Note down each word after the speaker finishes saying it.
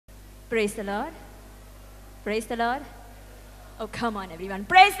Praise the Lord. Praise the Lord. Oh, come on, everyone.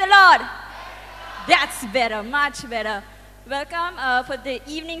 Praise the Lord. That's better, much better. Welcome for the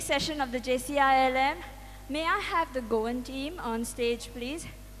evening session of the JCILM. May I have the Goan team on stage, please?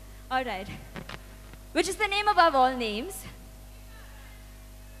 All right. Which is the name above all names?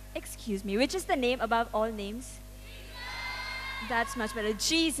 Excuse me, which is the name above all names? Jesus. That's much better.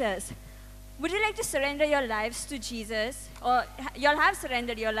 Jesus. Would you like to surrender your lives to Jesus? Or you'll have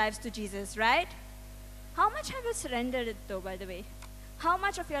surrendered your lives to Jesus, right? How much have you surrendered it though, by the way? How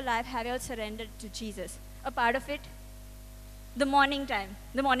much of your life have you surrendered to Jesus? A part of it? The morning time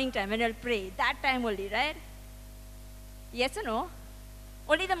when you'll pray, that time only, right? Yes or no?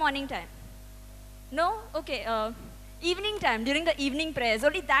 Only the morning time. No? Okay, evening time, during the evening prayers,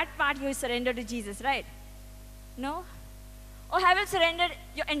 only that part you surrender to Jesus, right? No? Or have you surrendered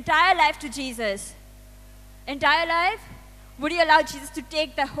your entire life to Jesus? Entire life? Would you allow Jesus to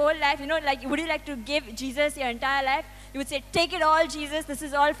take the whole life? You know, like, would you like to give Jesus your entire life? You would say, take it all, Jesus, this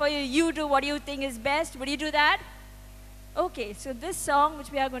is all for you. You do what you think is best. Would you do that? Okay, so this song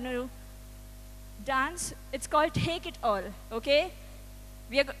which we are going to dance, it's called Take It All, okay?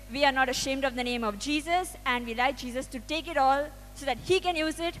 We are not ashamed of the name of Jesus, and we like Jesus to take it all so that He can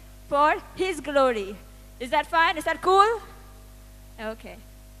use it for His glory. Is that fine? Is that cool? Okay.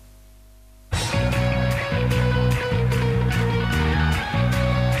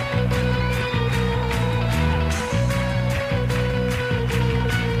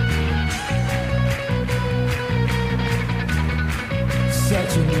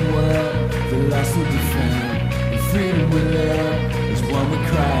 Searching the world, the lost will be found. And freedom we live is one we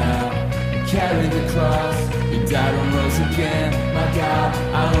cry out. And carry the cross, He died and rose again. My God,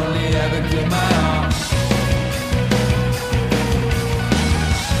 I only ever give